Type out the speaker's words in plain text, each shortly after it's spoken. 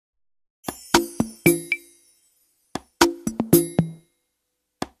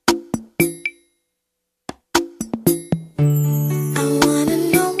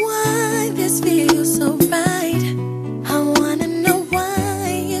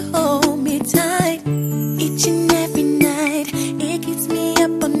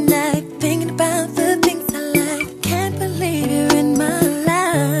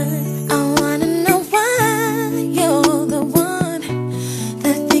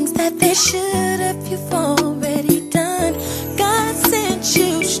you should if you've already done. God sent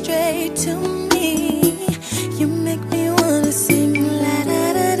you straight to me. You make me wanna sing la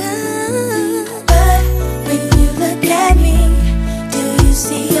da da da. But when you look at me, do you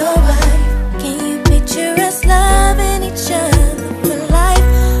see your wife? Can you picture us loving each other for life?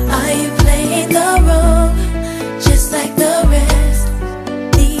 Are you playing the role just like the rest?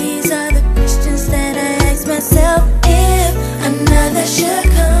 These are the questions that I ask myself. If another should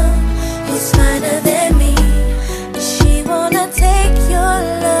come who's finer than me, and she wanna take your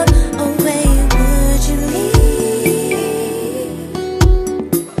love away, would you leave?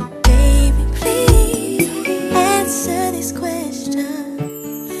 Baby, please answer these questions.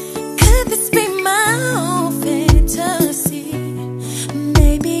 Could this be my own fantasy?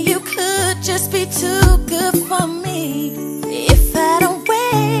 Maybe you could just be too good for me. If I don't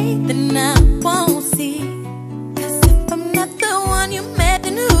wait, then I won't see. Cause if I'm not the one you met,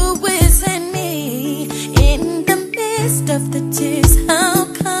 then who is in me? In the midst of the tears, how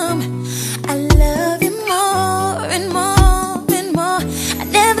come I love you more and more and more? I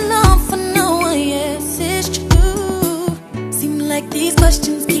never long for no one, yes, it's true. Seem like these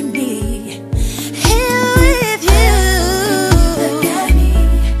questions keep me here with you. Look at me,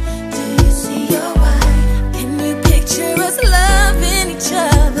 do you see your wife? Can you picture us loving each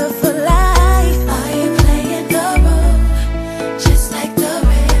other for life? Are you playing the role just like the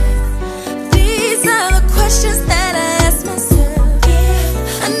rest? These are the questions that I ask myself. If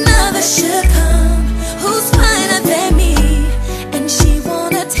another should come who's finer than me, and she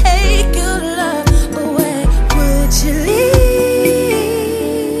wanna take your love away, would you leave?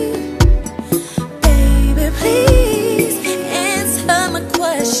 Baby, please answer my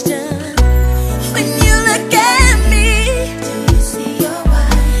question. When you look at me, do you see your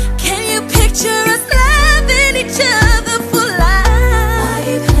wife? Can you picture us loving each other for life? Are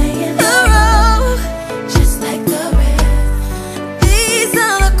you playing the role just like the rest? These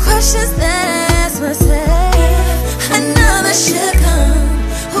are the questions that I ask myself. If another should come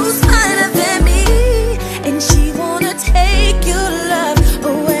who's finer than me, and she wanna take your love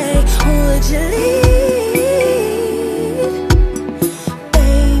away, would you leave?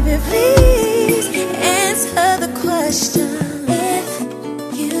 Baby, please answer the question. If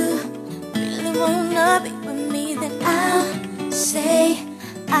you really wanna be with me, then I'll say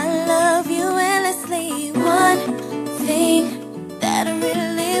I love you endlessly. One thing that I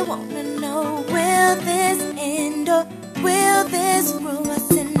really wanna know, will this end or will this grow us?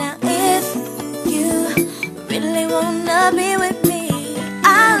 And now if you really wanna be with me,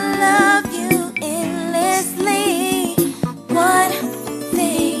 I love you endlessly. One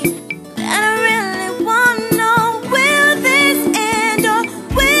thing that I really wanna know, will this end or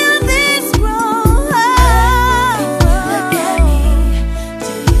will this grow? Look at me,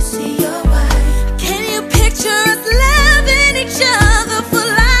 do you see your wife? Can you picture us loving each other for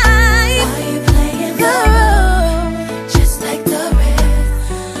life? Are you playing the role just like the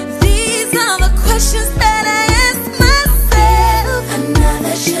rest? These are the questions that I ask myself.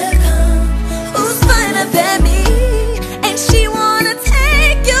 Another should come who's finer than me, and she wanna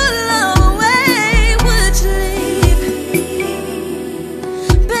take your love away, would you leave?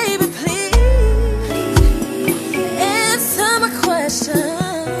 Baby, please answer my question.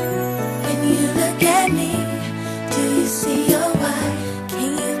 When you look at me, do you see your wife? Can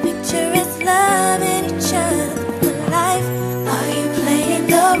you picture us loving each other for life? Are you playing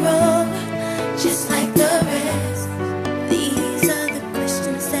the role just like the rest? These are the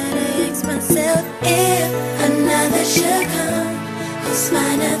questions that I ask myself. If another should come who's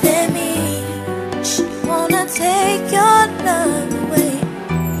finer than